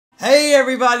Hey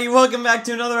everybody, welcome back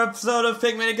to another episode of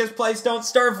Pikminnicus Plays Don't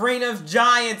Starve Reign of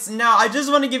Giants. Now, I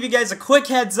just want to give you guys a quick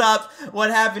heads up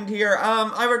what happened here.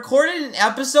 I recorded an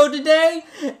episode today,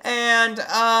 and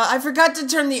I forgot to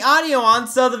turn the audio on,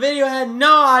 so the video had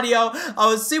no audio. I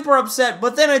was super upset,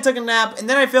 but then I took a nap, and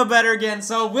then I feel better again,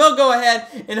 so we'll go ahead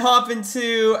and hop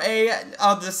into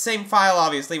the same file,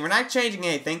 obviously. We're not changing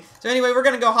anything. So anyway, we're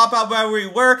going to go hop out where we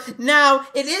were. Now,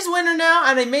 it is winter now,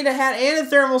 and I made a hat and a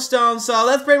thermal stone, so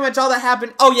that's pretty much all that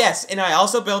happened. Oh yes, and I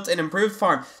also built an improved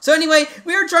farm. So anyway,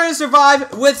 we are trying to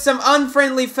survive with some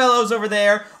unfriendly fellows over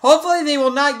there. Hopefully they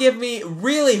will not give me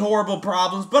really horrible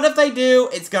problems, but if they do,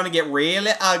 it's gonna get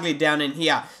really ugly down in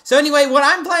here. So anyway, what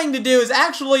I'm planning to do is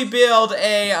actually build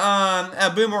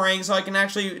a boomerang so I can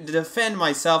actually defend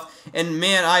myself. And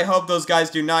man, I hope those guys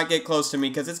do not get close to me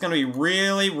because it's gonna be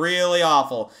really, really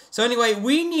awful. So anyway,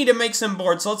 we need to make some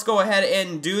boards, so let's go ahead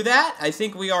and do that. I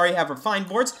think we already have refined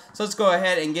boards, so let's go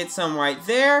ahead and get some right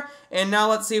there. And now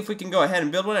let's see if we can go ahead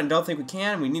and build one. I don't think we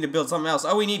can. We need to build something else.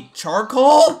 Oh, we need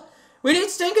charcoal? We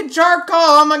need stinking charcoal!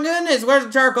 Oh my goodness, where's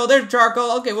the charcoal? There's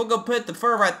charcoal. Okay, we'll go put the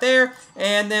fur right there,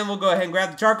 and then we'll go ahead and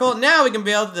grab the charcoal. Now we can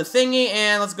build the thingy,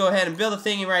 and let's go ahead and build the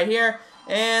thingy right here.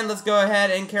 And let's go ahead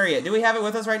and carry it. Do we have it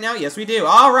with us right now? Yes, we do.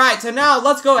 Alright, so now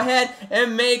let's go ahead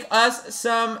and make us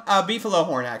some beefalo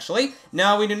horn, actually.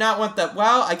 No, we do not want the...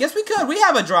 Well, I guess we could. We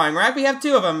have a drawing rack. We have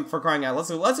two of them, for crying out.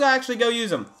 Let's actually go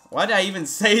use them. What did I even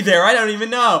say there? I don't even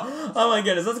know. Oh my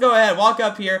goodness. Let's go ahead, walk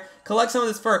up here, collect some of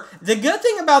this fur. The good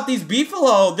thing about these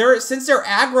beefalo, since they're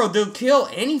aggro, they'll kill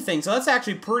anything. So that's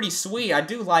actually pretty sweet. I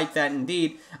do like that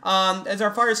indeed. Is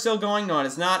our fire still going? No,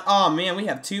 it's not. Oh man, we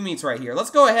have two meats right here. Let's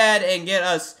go ahead and get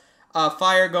us a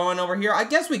fire going over here. I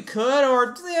guess we could,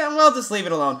 or yeah, we'll just leave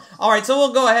it alone. Alright, so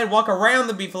we'll go ahead and walk around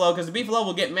the beefalo, because the beefalo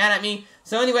will get mad at me.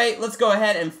 So anyway, let's go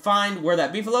ahead and find where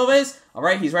that beefalo is.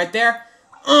 Alright, he's right there.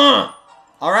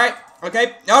 Alright,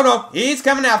 okay. Oh no, he's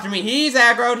coming after me. He's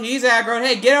aggroed, he's aggroed.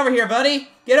 Hey, get over here, buddy.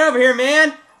 Get over here,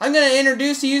 man. I'm gonna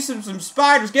introduce to you some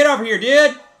spiders. Get over here,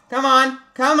 dude. Come on,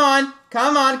 come on,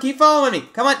 come on. Keep following me.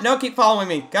 Come on, no, keep following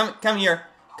me. Come here.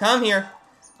 Come here.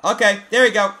 Okay, there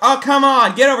we go. Oh, come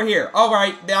on, get over here.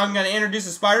 Alright, now I'm gonna introduce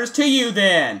the spiders to you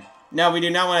then. No, we do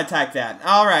not want to attack that.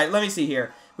 Alright, let me see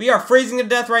here. We are freezing to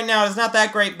death right now. It's not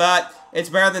that great, but it's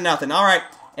better than nothing. Alright.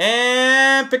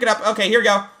 And pick it up. Okay, here we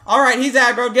go. Alright, he's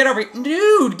aggro. Get over here.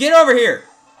 Dude, get over here.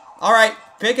 Alright,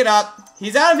 pick it up.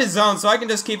 He's out of his zone, so I can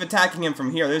just keep attacking him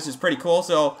from here. This is pretty cool,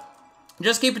 so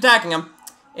just keep attacking him.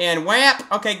 And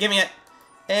whap. Okay, give me it.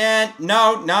 And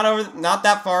no, not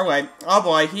that far away. Oh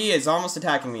boy, he is almost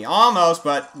attacking me. Almost,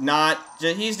 but not.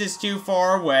 He's just too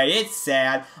far away. It's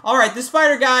sad. Alright, the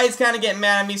spider guy is kind of getting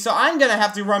mad at me, so I'm going to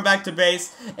have to run back to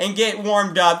base and get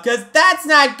warmed up, because that's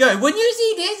not good. When you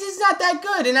see this, it's not that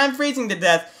good, and I'm freezing to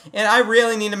death, and I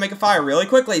really need to make a fire really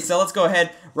quickly, so let's go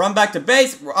ahead, run back to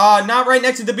base. Not right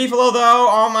next to the beefalo, though.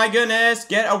 Oh my goodness.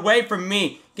 Get away from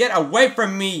me. Get away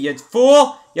from me, you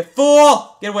fool. You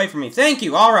fool! Get away from me. Thank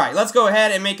you. Alright, let's go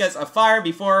ahead and make us a fire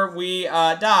before we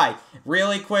die.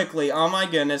 Really quickly. Oh my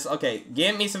goodness. Okay,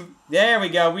 give me some... There we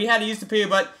go. We had to use the poo,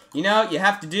 but, you know, you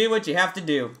have to do what you have to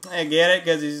do. I get it,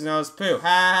 because he's knows poo. Ha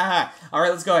ha ha.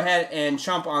 Alright, let's go ahead and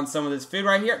chomp on some of this food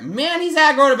right here. Man, he's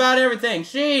aggroed about everything.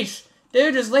 Sheesh.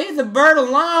 Dude, just leave the bird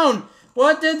alone.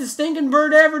 What did the stinking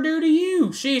bird ever do to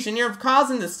you? Sheesh, and you're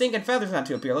causing the stinking feathers not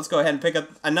to appear. Let's go ahead and pick up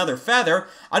another feather.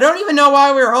 I don't even know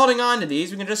why we were holding on to these.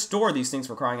 We can just store these things,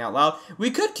 for crying out loud. We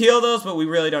could kill those, but we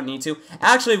really don't need to.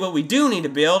 Actually, what we do need to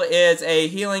build is a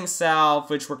healing salve,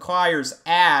 which requires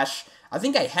ash. I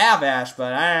think I have ash,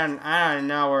 but I don't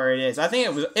know where it is. I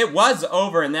think it was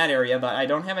over in that area, but I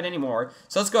don't have it anymore.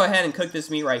 So let's go ahead and cook this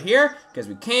meat right here, because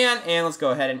we can, and let's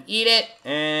go ahead and eat it,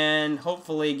 and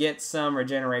hopefully get some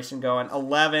regeneration going.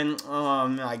 11, oh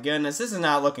my goodness, this is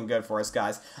not looking good for us,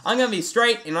 guys. I'm going to be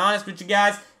straight and honest with you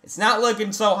guys. It's not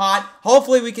looking so hot.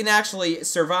 Hopefully we can actually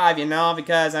survive, you know,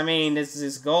 because, I mean, this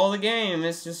is the goal of the game,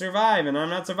 is to survive, and I'm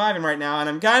not surviving right now, and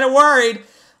I'm kind of worried.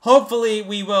 Hopefully,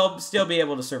 we will still be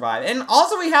able to survive. And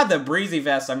also, we have the breezy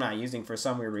vest I'm not using for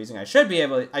some weird reason. I should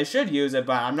use it,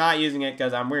 but I'm not using it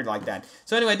because I'm weird like that.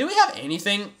 So anyway, do we have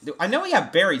anything? I know we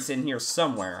have berries in here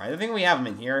somewhere. I think we have them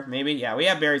in here, maybe. Yeah, we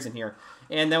have berries in here.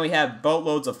 And then we have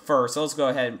boatloads of fur. So let's go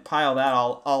ahead and pile that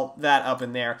all that up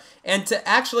in there. And to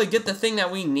actually get the thing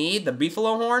that we need, the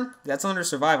beefalo horn, that's under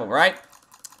survival, right?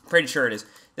 Pretty sure it is.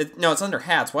 No, it's under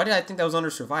hats. Why did I think that was under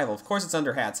survival? Of course it's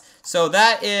under hats. So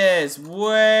that is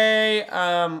way...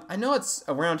 I know it's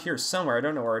around here somewhere. I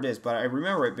don't know where it is, but I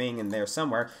remember it being in there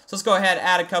somewhere. So let's go ahead and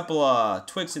add a couple of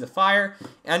twigs to the fire.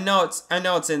 I know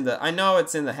it's in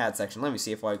the hat section. Let me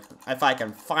see if I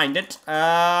can find it.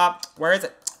 Where is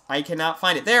it? I cannot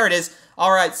find it. There it is.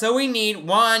 Alright, so we need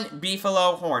one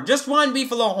beefalo horn. Just one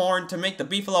beefalo horn to make the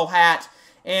beefalo hat.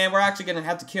 And we're actually going to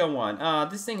have to kill one.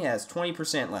 This thing has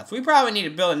 20% left. We probably need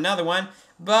to build another one.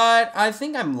 But I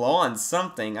think I'm low on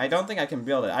something. I don't think I can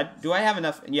build it. Do I have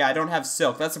enough? Yeah, I don't have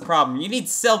silk. That's the problem. You need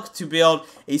silk to build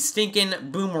a stinking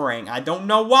boomerang. I don't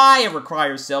know why it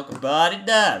requires silk, but it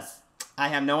does. I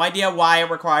have no idea why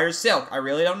it requires silk. I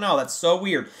really don't know. That's so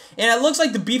weird. And it looks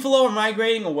like the beefalo are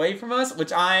migrating away from us,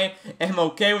 which I am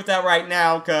okay with that right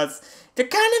now, because they're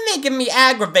kind of making me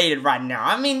aggravated right now.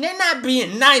 I mean, they're not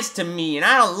being nice to me, and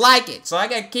I don't like it. So I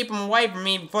gotta keep them away from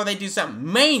me before they do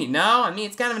something mean, you know? I mean,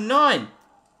 it's kind of annoying.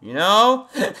 You know?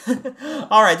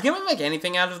 Alright, can we make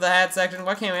anything out of the hat section?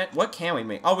 What can we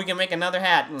make? Oh, we can make another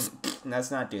hat.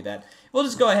 Let's not do that. We'll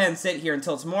just go ahead and sit here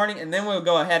until it's morning, and then we'll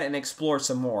go ahead and explore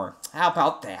some more. How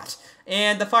about that?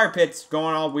 And the fire pit's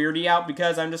going all weirdy out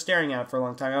because I'm just staring at it for a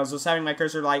long time. I was just having my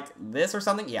cursor like this or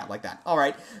something. Yeah, like that.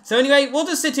 Alright. So anyway, we'll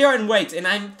just sit here and wait. And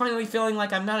I'm finally feeling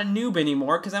like I'm not a noob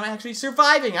anymore because I'm actually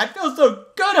surviving. I feel so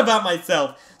good about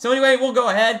myself. So anyway, we'll go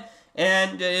ahead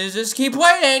and just keep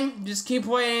waiting. Just keep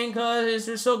waiting because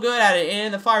we're so good at it.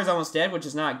 And the fire's almost dead, which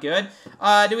is not good.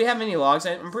 Do we have any logs?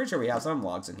 I'm pretty sure we have some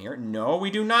logs in here. No, we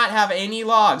do not have any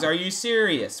logs. Are you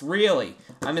serious? Really?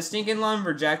 I'm a stinking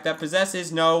lumberjack that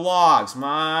possesses no logs.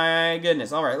 My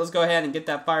goodness. Alright, let's go ahead and get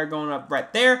that fire going up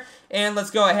right there. And let's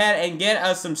go ahead and get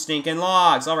us some stinking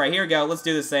logs. Alright, here we go. Let's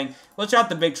do this thing. Let's chop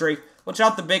the big tree. We'll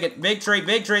chop the big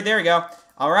tree. There we go.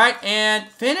 Alright, and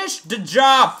finish the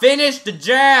job. Finish the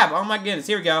job. Oh my goodness,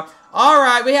 here we go.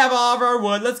 Alright, we have all of our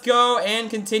wood. Let's go and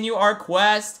continue our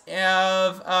quest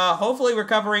of hopefully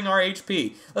recovering our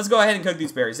HP. Let's go ahead and cook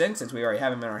these berries in since we already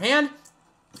have them in our hand.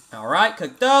 Alright,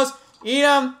 cook those. Eat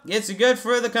them. It's good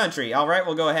for the country. Alright,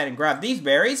 we'll go ahead and grab these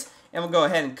berries. And we'll go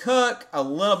ahead and cook a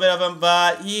little bit of them,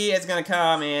 but he is going to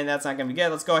come, and that's not going to be good.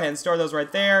 Let's go ahead and store those right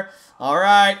there.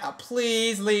 Alright,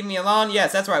 please leave me alone.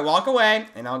 Yes, that's right, walk away,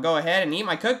 and I'll go ahead and eat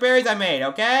my cooked berries I made,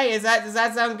 okay? Does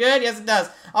that sound good? Yes, it does.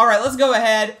 Alright, let's go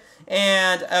ahead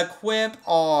and equip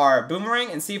our boomerang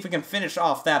and see if we can finish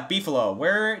off that beefalo.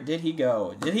 Where did he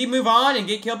go? Did he move on and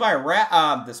get killed by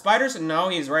the spiders? No,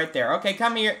 he's right there. Okay,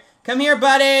 come here. Come here,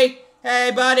 buddy.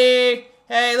 Hey, buddy.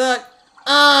 Hey, look.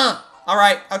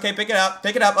 Alright, okay, pick it up.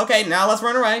 Okay, now let's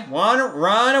run away.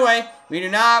 Run away. We do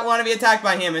not want to be attacked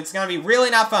by him. It's going to be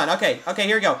really not fun. Okay,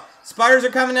 here we go. Spiders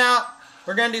are coming out.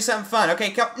 We're going to do something fun.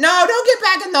 Okay, come. No, don't get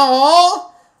back in the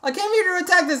hole. I came here to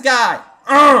attack this guy.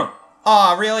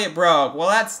 Oh, really? It broke. Well,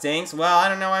 that stinks. Well, I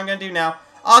don't know what I'm going to do now.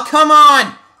 Oh, come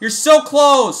on. You're so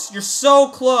close. You're so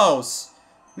close.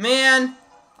 Man,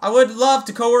 I would love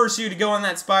to coerce you to go in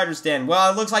that spider's den.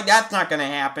 Well, it looks like that's not going to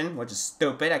happen, which is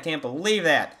stupid. I can't believe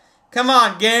that. Come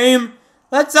on, game.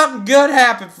 Let something good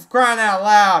happen for crying out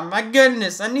loud. My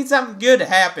goodness, I need something good to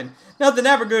happen. Nothing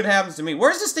ever good happens to me.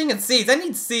 Where's the stinking seeds? I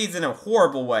need seeds in a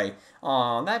horrible way.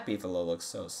 Aw, that beefalo looks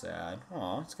so sad.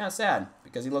 Aw, it's kind of sad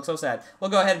because he looks so sad. We'll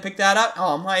go ahead and pick that up.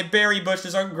 Oh, my berry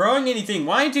bushes aren't growing anything.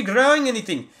 Why aren't you growing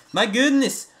anything? My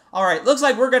goodness. Alright, looks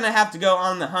like we're going to have to go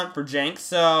on the hunt for Jank.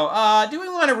 So, do we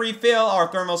want to refill our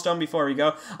thermal stone before we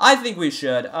go? I think we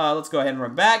should. Let's go ahead and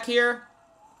run back here.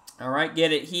 Alright,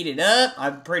 get it heated up.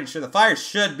 I'm pretty sure the fire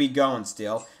should be going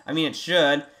still. I mean, it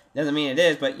should. Doesn't mean it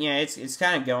is, but yeah, it's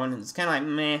kind of going. It's kind of like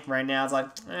meh right now. It's like,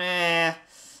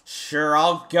 sure,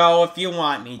 I'll go if you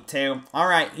want me to.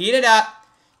 Alright, heat it up.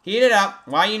 Heat it up.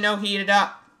 Why you no heat it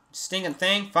up? Stinking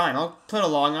thing? Fine, I'll put a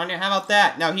log on you. How about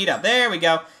that? Now heat up. There we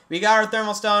go. We got our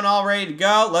thermal stone all ready to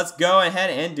go. Let's go ahead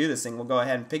and do this thing. We'll go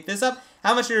ahead and pick this up.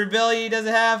 How much durability does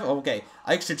it have? Okay,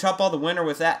 I should chop all the winter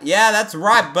with that. Yeah, that's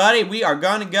right, buddy. We are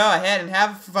going to go ahead and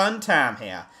have a fun time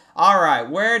here. Alright,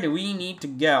 where do we need to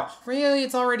go? Really?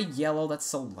 It's already yellow? That's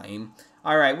so lame.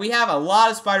 Alright, we have a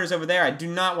lot of spiders over there I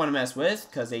do not want to mess with,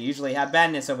 because they usually have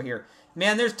badness over here.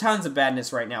 Man, there's tons of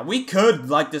badness right now. We could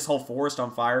light this whole forest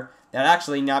on fire. That'd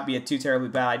actually not be a too terribly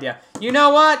bad idea. You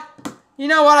know what? You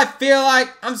know what I feel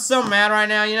like? I'm so mad right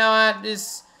now. You know what?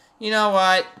 Just, you know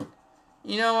what?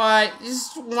 You know what?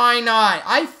 Just, why not?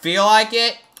 I feel like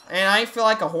it, and I feel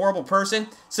like a horrible person.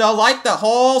 So, light the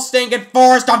whole stinking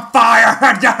forest on fire!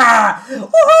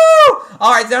 Woohoo!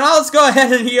 Alright, so now let's go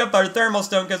ahead and heat up our thermal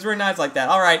stone, because we're nice like that.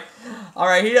 Alright.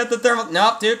 Alright, heat up the thermal...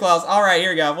 Nope, too close. Alright, here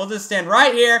we go. We'll just stand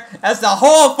right here as the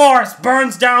whole forest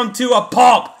burns down to a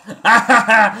pulp.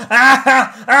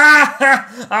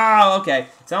 Oh, okay.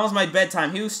 It's almost my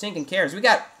bedtime. Who stinking cares? We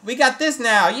got this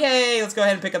now. Yay! Let's go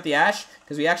ahead and pick up the ash,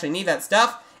 because we actually need that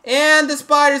stuff. And the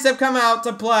spiders have come out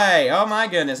to play. Oh my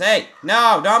goodness. Hey,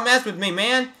 no, don't mess with me,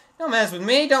 man. Don't mess with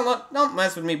me. Don't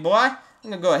mess with me, boy. I'm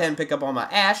gonna go ahead and pick up all my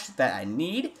ash that I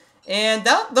need. And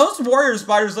those warrior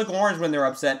spiders look orange when they're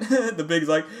upset. The pig's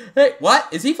like, hey, what?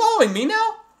 Is he following me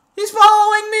now? He's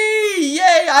following me!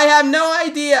 Yay! I have no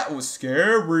idea. It was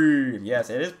scary. Yes,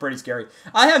 it is pretty scary.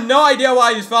 I have no idea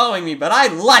why he's following me, but I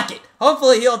like it.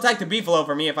 Hopefully he'll attack the beefalo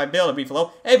for me if I build a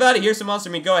beefalo. Hey, buddy, here's some monster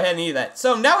meat. Go ahead and eat that.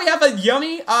 So now we have a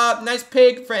yummy, nice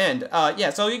pig friend. Yeah,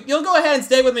 so you'll go ahead and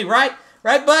stay with me, right?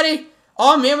 Right, buddy?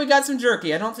 Oh, man, we got some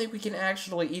jerky. I don't think we can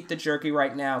actually eat the jerky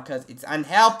right now because it's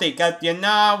unhealthy. Because, you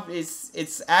know,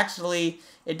 it's actually,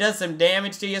 it does some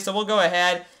damage to you. So we'll go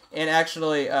ahead and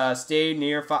actually stay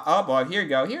near. Oh boy, here you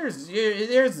go. Here's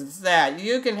that.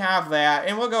 You can have that,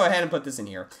 and we'll go ahead and put this in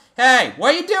here. Hey,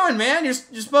 what are you doing, man? You're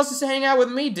supposed to hang out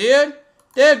with me, dude.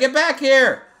 Dude, get back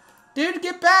here. Dude,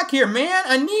 get back here, man.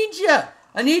 I need you.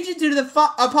 I need you to do the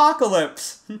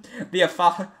apocalypse.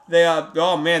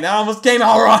 Oh man, that almost came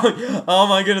out wrong. Oh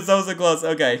my goodness, that was so close.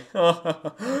 Okay.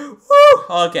 Woo.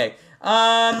 Okay.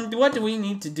 What do we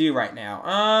need to do right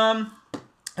now?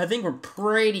 I think we're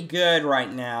pretty good right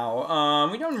now.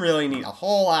 We don't really need a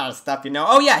whole lot of stuff, you know.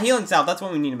 Oh, yeah, healing salve. That's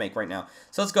what we need to make right now.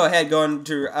 So let's go ahead, go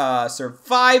into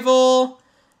survival.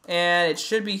 And it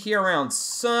should be here around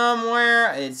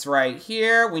somewhere. It's right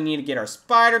here. We need to get our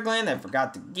spider gland that I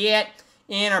forgot to get.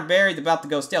 And our berry's about to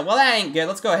go stale. Well, that ain't good.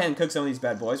 Let's go ahead and cook some of these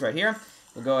bad boys right here.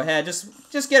 We'll go ahead,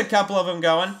 just get a couple of them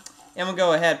going. And we'll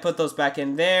go ahead, put those back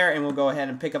in there, and we'll go ahead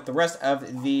and pick up the rest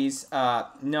of these.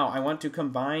 No, I want to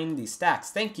combine these stacks.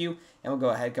 Thank you. And we'll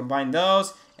go ahead and combine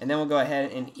those. And then we'll go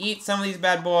ahead and eat some of these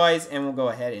bad boys. And we'll go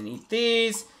ahead and eat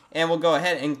these. And we'll go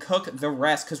ahead and cook the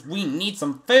rest because we need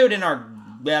some food in our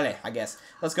belly, I guess.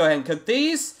 Let's go ahead and cook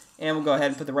these. And we'll go ahead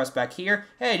and put the rest back here.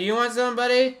 Hey, do you want some,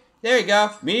 buddy? There you go.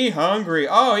 Me hungry.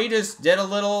 Oh, he just did a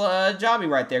little jobby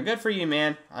right there. Good for you,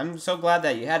 man. I'm so glad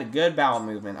that you had a good bowel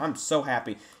movement. I'm so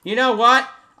happy. You know what?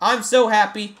 I'm so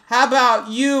happy. How about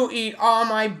you eat all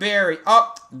my berry?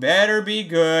 Oh, better be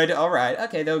good. All right.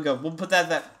 Okay, there we go. We'll put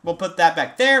that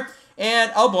back there.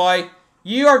 And oh boy,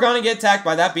 you are gonna get attacked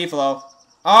by that beefalo.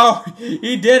 Oh,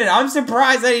 he did it. I'm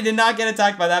surprised that he did not get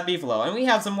attacked by that beefalo. And we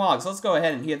have some logs. Let's go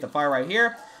ahead and heat the fire right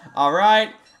here. All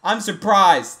right. I'm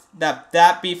surprised that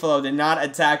beefalo did not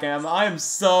attack him. I'm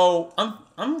stranged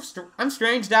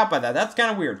out by that. That's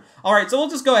kind of weird. All right, so we'll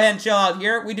just go ahead and chill out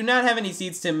here. We do not have any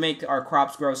seeds to make our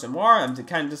crops grow some more. I'm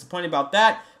kind of disappointed about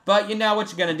that. But you know what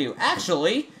you're gonna do.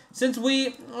 Actually, since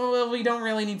we don't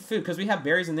really need food because we have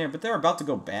berries in there, but they're about to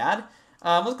go bad.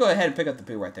 Let's go ahead and pick up the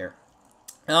poo right there.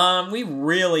 We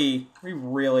really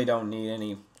don't need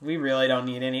any. We really don't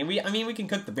need any. I mean, we can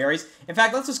cook the berries. In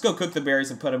fact, let's just go cook the berries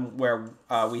and put them where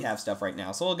we have stuff right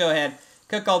now. So we'll go ahead,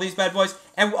 cook all these bad boys.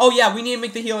 And, oh yeah, we need to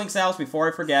make the healing salves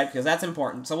before I forget, because that's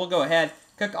important. So we'll go ahead,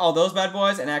 cook all those bad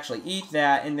boys, and actually eat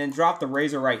that, and then drop the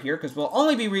razor right here, because we'll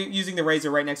only be using the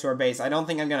razor right next to our base. I don't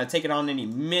think I'm going to take it on any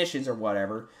missions or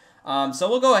whatever. So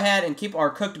we'll go ahead and keep our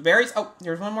cooked berries. Oh,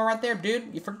 there's one more right there, dude.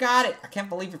 You forgot it. I can't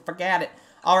believe you forgot it.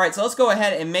 Alright, so let's go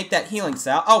ahead and make that healing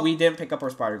salve. Oh, we didn't pick up our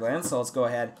spider glands, so let's go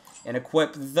ahead and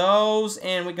equip those,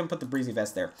 and we can put the breezy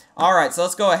vest there. Alright, so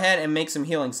let's go ahead and make some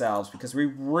healing salves, because we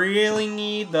really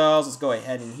need those. Let's go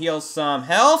ahead and heal some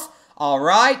health.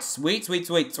 Alright, sweet.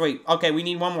 Okay, we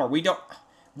need one more. We don't...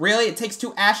 Really? It takes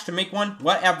 2 ash to make one?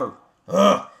 Whatever.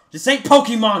 Ugh. This ain't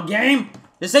Pokemon, game!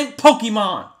 This ain't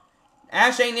Pokemon!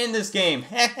 Ash ain't in this game.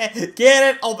 Get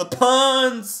it? Oh, the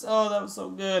puns. Oh, that was so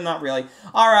good. Not really.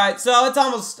 Alright, so it's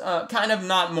almost kind of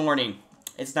not morning.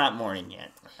 It's not morning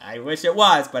yet. I wish it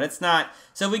was, but it's not.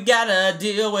 So we gotta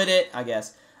deal with it, I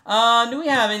guess. Do we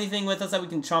have anything with us that we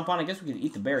can chomp on? I guess we could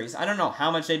eat the berries. I don't know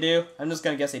how much they do. I'm just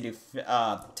gonna guess they do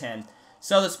 10.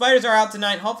 So the spiders are out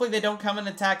tonight. Hopefully they don't come and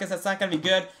attack us. That's not going to be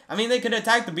good. I mean, they could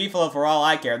attack the beefalo for all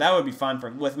I care. That would be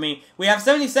fun with me. We have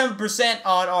 77%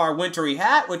 on our wintry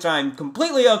hat, which I'm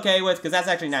completely okay with because that's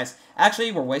actually nice.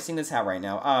 Actually, we're wasting this hat right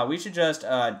now. We should just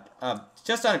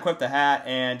unequip the hat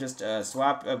and just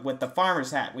swap with the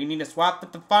farmer's hat. We need to swap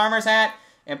with the farmer's hat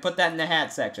and put that in the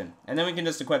hat section. And then we can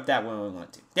just equip that when we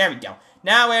want to. There we go.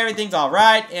 Now everything's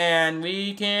alright, and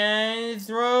we can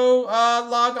throw a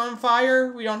log on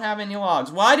fire. We don't have any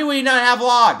logs. Why do we not have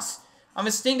logs? I'm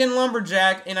a stinking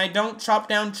lumberjack, and I don't chop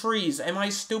down trees. Am I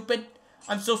stupid?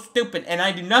 I'm so stupid, and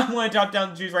I do not want to chop down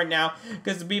the trees right now,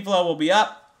 because the beefalo will be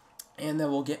up, and they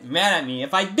will get mad at me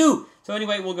if I do. So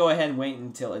anyway, we'll go ahead and wait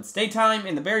until it's daytime,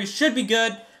 and the berries should be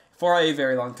good for a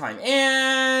very long time.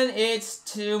 And it's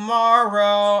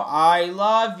tomorrow. I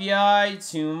love ya.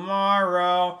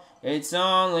 Tomorrow. It's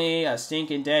only a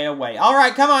stinking day away.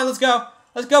 Alright, come on, let's go.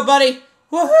 Let's go, buddy.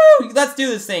 Woohoo! Let's do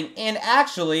this thing. And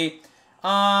actually,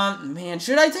 Man,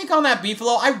 should I take on that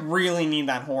beefalo? I really need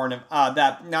that horn of,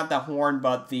 not the horn,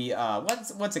 but the,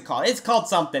 what's it called? It's called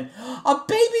something. A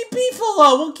baby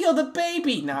beefalo! We'll kill the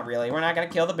baby! Not really, we're not gonna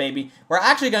kill the baby. We're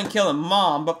actually gonna kill the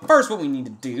mom, but first what we need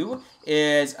to do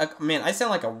is, man, I sound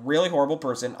like a really horrible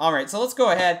person. Alright, so let's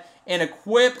go ahead and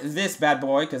equip this bad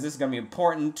boy, because this is going to be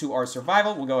important to our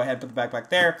survival. We'll go ahead and put the backpack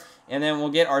there, and then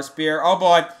we'll get our spear. Oh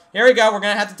boy, here we go. We're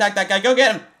going to have to attack that guy. Go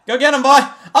get him. Go get him, boy.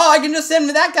 Oh, I can just send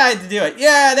that guy to do it.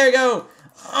 Yeah, there we go.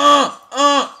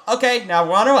 Okay, now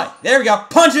we're on our way. There we go.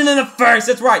 Punching in the face.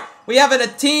 That's right. We have a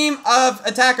team of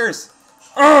attackers.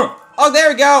 Oh, there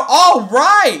we go. All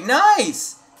right,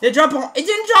 nice. It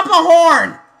didn't drop a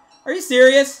horn. Are you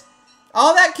serious?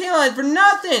 All that killing for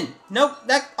nothing. Nope,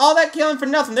 all that killing for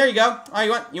nothing. There you go.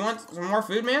 Oh, you want some more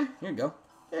food, man? Here you go.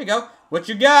 There you go. What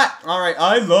you got? All right,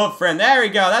 I love friend. There we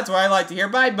go. That's what I like to hear.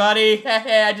 Bye, buddy.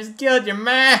 Hey, I just killed you,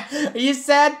 man. Are you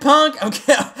sad, punk?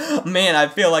 Okay. Man, I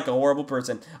feel like a horrible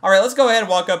person. All right, let's go ahead and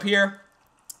walk up here,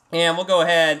 and we'll go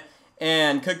ahead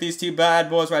and cook these two bad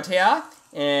boys right here,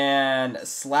 and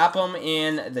slap them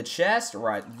in the chest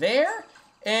right there.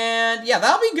 And yeah,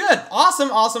 that'll be good.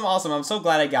 Awesome, awesome, awesome. I'm so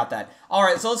glad I got that.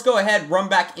 Alright, so let's go ahead, run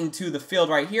back into the field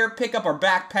right here, pick up our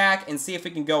backpack, and see if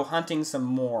we can go hunting some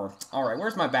more. Alright,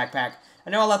 where's my backpack? I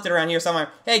know I left it around here somewhere.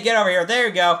 Hey, get over here. There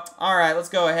you go. Alright, let's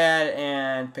go ahead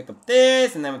and pick up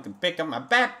this, and then we can pick up my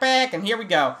backpack, and here we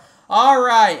go.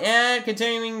 Alright, and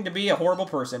continuing to be a horrible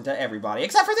person to everybody,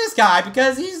 except for this guy,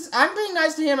 because I'm being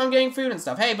nice to him. I'm getting food and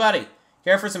stuff. Hey, buddy,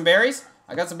 care for some berries?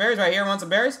 I got some berries right here. Want some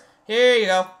berries? Here you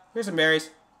go. Here's some berries.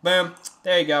 Boom.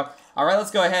 There you go. Alright, let's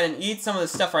go ahead and eat some of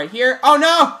this stuff right here. Oh,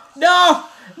 no! No!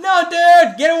 No,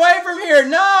 dude! Get away from here!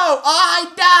 No! Oh, he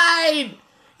died!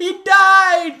 He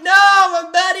died! No! My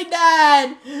buddy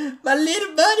died! My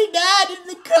little buddy died in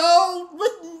the cold!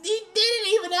 But he didn't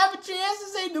even have a chance to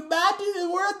say goodbye to the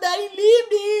world that he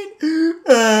lived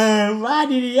in! Why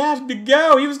did he have to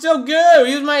go? He was so good!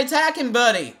 He was my attacking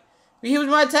buddy! He was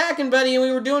my attacking buddy and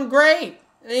we were doing great!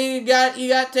 He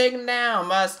got taken down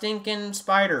by a stinking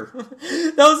spider.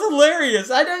 That was hilarious.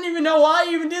 I don't even know why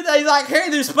he even did that. He's like, hey,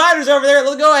 there's spiders over there.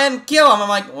 Let's go ahead and kill them. I'm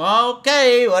like, well,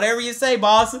 okay, whatever you say,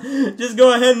 boss. Just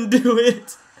go ahead and do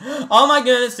it. Oh my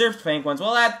goodness, there's pink ones.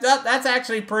 Well, that's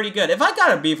actually pretty good. If I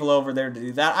got a beefalo over there to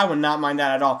do that, I would not mind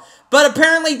that at all. But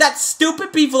apparently that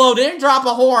stupid beefalo didn't drop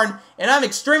a horn, and I'm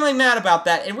extremely mad about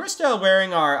that. And we're still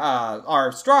wearing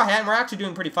our straw hat, and we're actually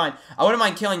doing pretty fine. I wouldn't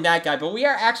mind killing that guy, but we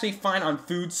are actually fine on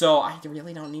food, so I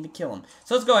really don't need to kill him.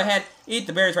 So let's go ahead, eat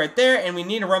the berries right there, and we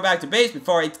need to run back to base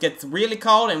before it gets really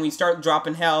cold and we start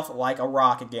dropping health like a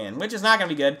rock again, which is not going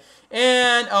to be good.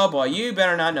 And, oh boy, you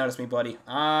better not notice me, buddy.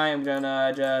 I am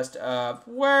gonna just,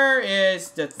 where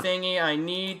is the thingy I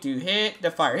need to hit the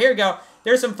fire? Here we go.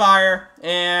 There's some fire,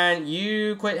 and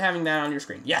you quit having that on your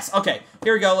screen. Yes, okay.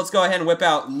 Here we go. Let's go ahead and whip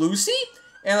out Lucy,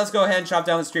 and let's go ahead and chop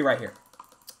down this tree right here.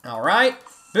 All right.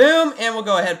 Boom, and we'll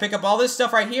go ahead and pick up all this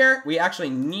stuff right here. We actually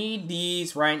need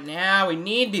these right now. We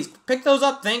need these. Pick those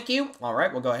up, thank you. All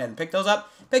right, we'll go ahead and pick those up,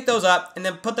 and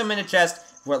then put them in a chest.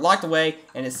 We're locked away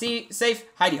in a safe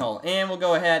hidey hole. And we'll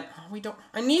go ahead. Oh, we don't.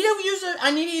 I need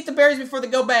to eat the berries before they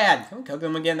go bad. Can we cook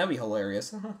them again? That'd be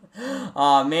hilarious.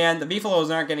 Oh man, the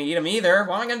beefalos aren't gonna eat them either.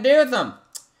 What am I gonna do with them?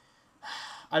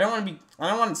 I don't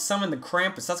want to summon the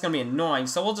Krampus. That's gonna be annoying.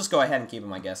 So we'll just go ahead and keep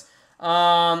them, I guess.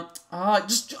 I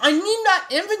need that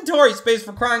inventory space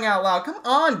for crying out loud. Come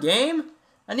on, game.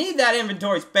 I need that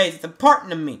inventory space. It's important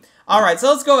to me. Alright, so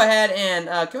let's go ahead and,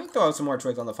 can we throw some more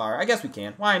twigs on the fire? I guess we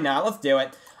can. Why not? Let's do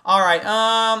it. Alright,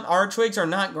 our twigs are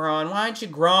not growing. Why aren't you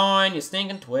growing, you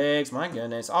stinking twigs? My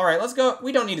goodness. Alright, let's go.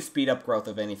 We don't need to speed up growth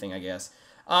of anything, I guess.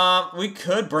 We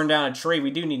could burn down a tree.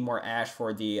 We do need more ash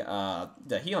for the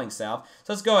healing salve.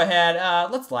 So let's go ahead,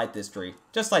 let's light this tree.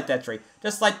 Just like that tree.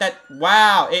 Just like that.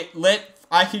 Wow, it lit.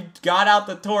 I got out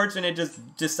the torch and it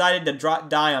just decided to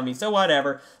die on me. So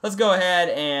whatever. Let's go ahead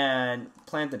and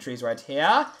plant the trees right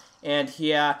here. And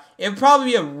here, it would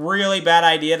probably be a really bad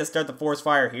idea to start the forest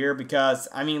fire here because,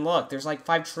 I mean, look, there's like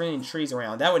 5 trillion trees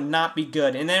around. That would not be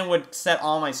good. And then it would set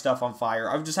all my stuff on fire.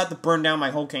 I would just have to burn down my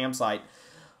whole campsite.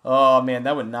 Oh, man,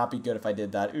 that would not be good if I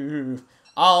did that. Ooh.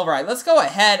 Alright, let's go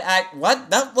ahead. Okay,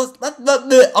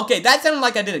 that sounded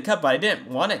like I did a cut, but I didn't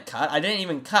want to cut. I didn't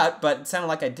even cut, but it sounded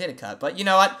like I did a cut. But you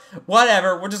know what?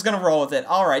 Whatever, we're just going to roll with it.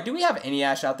 Alright, do we have any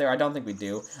ash out there? I don't think we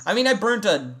do. I mean, I burnt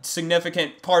a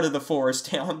significant part of the forest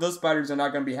down. Those spiders are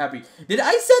not going to be happy. Did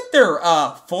I set their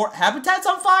habitats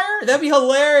on fire? That'd be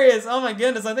hilarious. Oh my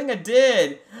goodness, I think I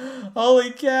did.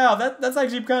 Holy cow, that's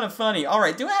actually kind of funny.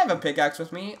 Alright, do I have a pickaxe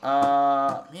with me?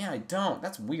 Man, I don't.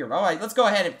 That's weird. Alright, let's go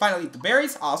ahead and finally eat the berries.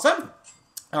 Awesome.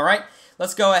 Alright,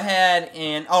 let's go ahead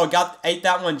and, oh, ate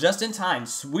that one just in time.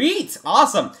 Sweet.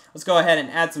 Awesome. Let's go ahead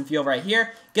and add some fuel right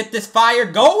here. Get this fire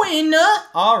going.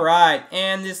 All right.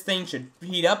 And this thing should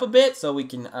heat up a bit so we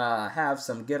can have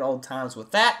some good old times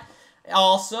with that.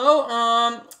 Also,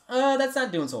 that's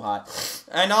not doing so hot.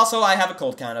 And also, I have a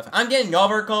cold, kind of. I'm getting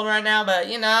over a cold right now, but,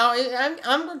 you know,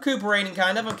 I'm recuperating,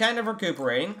 kind of. I'm kind of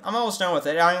recuperating. I'm almost done with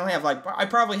it. I only have, like, I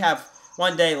probably have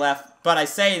 1 day left, but I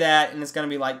say that, and it's going to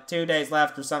be, like, 2 days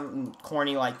left or something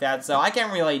corny like that, so I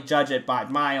can't really judge it by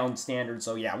my own standards,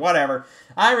 so yeah, whatever.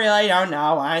 I really don't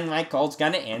know when my cold's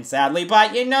going to end, sadly,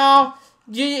 but, you know,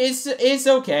 it's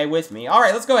okay with me.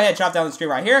 Alright, let's go ahead and chop down the tree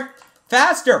right here.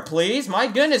 Faster, please. My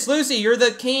goodness, Lucy, you're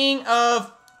the king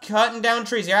of cutting down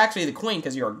trees. You're actually the queen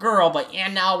because you're a girl, but yeah,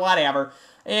 no, whatever.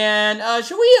 And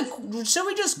should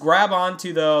we just grab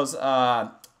onto those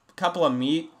couple of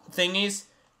meat thingies?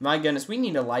 My goodness, we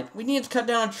need to cut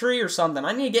down a tree or something.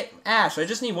 I need to get ash. I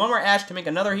just need one more ash to make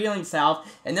another healing salve,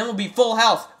 and then we'll be full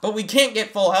health. But we can't get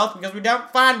full health because we don't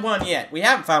find one yet. We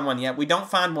haven't found one yet. We don't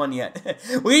find one yet.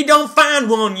 We don't find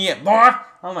one yet, boy.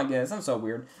 Oh my goodness, I'm so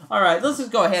weird. Alright, let's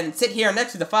just go ahead and sit here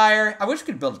next to the fire. I wish we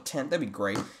could build a tent. That'd be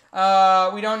great.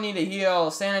 We don't need to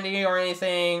heal sanity or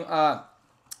anything. How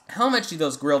much do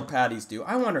those grilled patties do?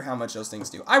 I wonder how much those things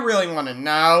do. I really want to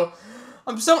know.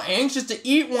 I'm so anxious to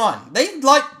eat one. They,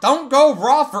 like, don't go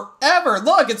raw forever.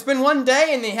 Look, it's been 1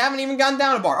 day and they haven't even gone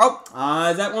down a bar. Oh,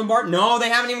 is that one bar? No, they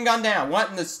haven't even gone down. What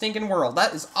in the stinking world?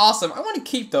 That is awesome. I want to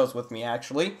keep those with me,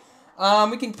 actually.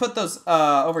 We can put those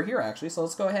over here, actually, so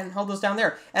let's go ahead and hold those down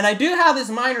there. And I do have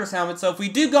this miner's helmet, so if we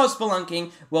do go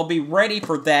spelunking, we'll be ready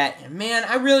for that. And man,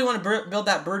 I really want to build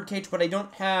that bird cage, but I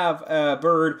don't have a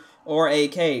bird or a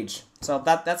cage. So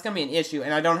that's going to be an issue,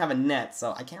 and I don't have a net,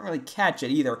 so I can't really catch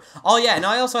it either. Oh, yeah, and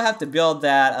I also have to build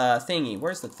that thingy.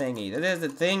 Where's the thingy? That is the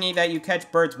thingy that you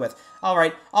catch birds with. All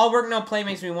right, all work, no play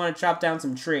makes me want to chop down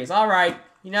some trees. All right,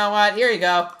 you know what? Here you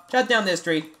go. Chop down this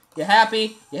tree. You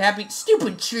happy? You happy?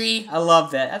 Stupid tree! I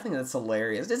love that. I think that's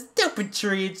hilarious. This stupid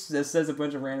tree. It just says a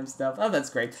bunch of random stuff. Oh, that's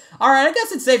great. Alright, I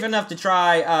guess it's safe enough to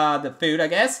try the food, I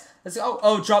guess. Let's go.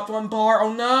 Oh, dropped 1 bar.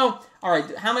 Oh, no.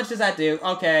 Alright, how much does that do?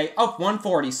 Okay. Oh,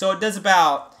 140. So it does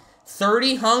about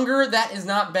 30 hunger. That is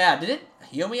not bad. Did it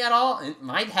heal me at all? It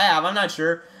might have. I'm not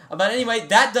sure. But anyway,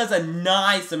 that does a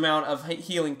nice amount of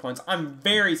healing points. I'm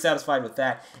very satisfied with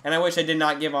that, and I wish I did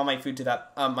not give all my food to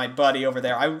that my buddy over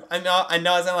there. I know I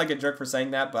sound like a jerk for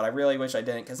saying that, but I really wish I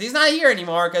didn't, because he's not here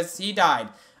anymore, because he died.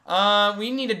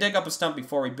 We need to dig up a stump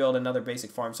before we build another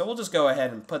basic farm, so we'll just go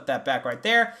ahead and put that back right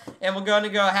there, and we're going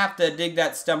to have to dig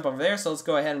that stump over there, so let's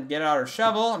go ahead and get out our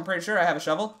shovel. I'm pretty sure I have a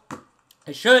shovel.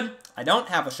 I should. I don't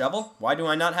have a shovel. Why do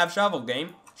I not have shovel,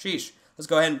 game? Sheesh. Let's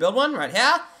go ahead and build one right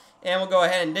here. And we'll go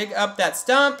ahead and dig up that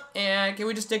stump. And can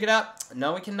we just dig it up?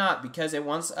 No, we cannot, because it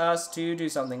wants us to do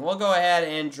something. We'll go ahead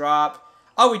and drop...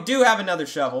 Oh, we do have another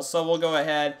shovel, so we'll go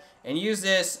ahead and use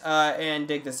this and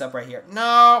dig this up right here.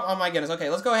 No! Oh my goodness.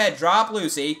 Okay, let's go ahead, drop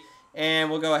Lucy,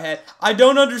 and we'll go ahead. I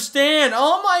don't understand!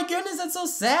 Oh my goodness, that's so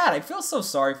sad. I feel so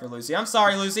sorry for Lucy. I'm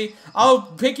sorry, Lucy. I'll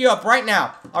pick you up right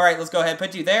now. Alright, let's go ahead and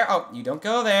put you there. Oh, you don't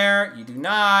go there. You do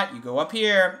not. You go up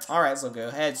here. Alright, so go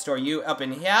ahead, store you up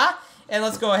in here. And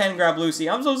let's go ahead and grab Lucy.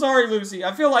 I'm so sorry, Lucy.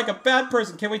 I feel like a bad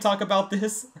person. Can we talk about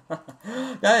this?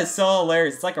 That is so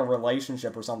hilarious. It's like a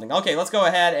relationship or something. Okay, let's go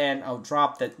ahead and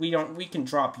drop that. We can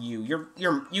drop you.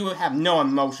 You have no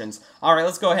emotions. All right,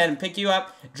 let's go ahead and pick you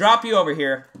up. Drop you over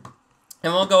here.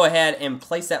 And we'll go ahead and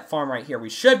place that farm right here. We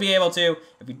should be able to.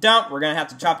 If we don't, we're going to have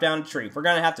to chop down a tree. We're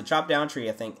going to have to chop down a tree,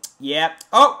 I think. Yep.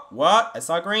 Oh, what? I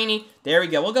saw greenie. There we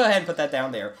go. We'll go ahead and put that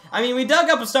down there. I mean, we dug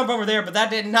up a stump over there, but that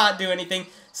did not do anything.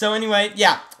 So anyway,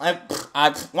 yeah. Oh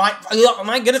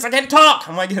my goodness, I can't talk.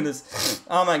 Oh my goodness.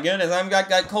 Oh my goodness, I've got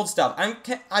cold stuff. I'm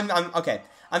okay.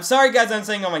 I'm sorry, guys, I'm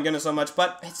saying oh my goodness so much,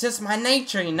 but it's just my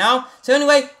nature, you know? So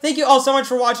anyway, thank you all so much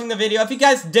for watching the video. If you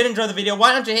guys did enjoy the video,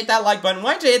 why don't you hit that like button?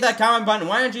 Why don't you hit that comment button?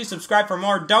 Why don't you subscribe for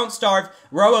more Don't Starve,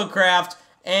 RoboCraft,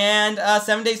 and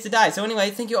 7 Days to Die. So anyway,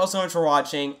 thank you all so much for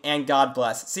watching, and God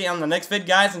bless. See you on the next vid,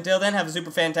 guys. Until then, have a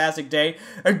super fantastic day.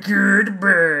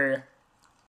 Goodbye.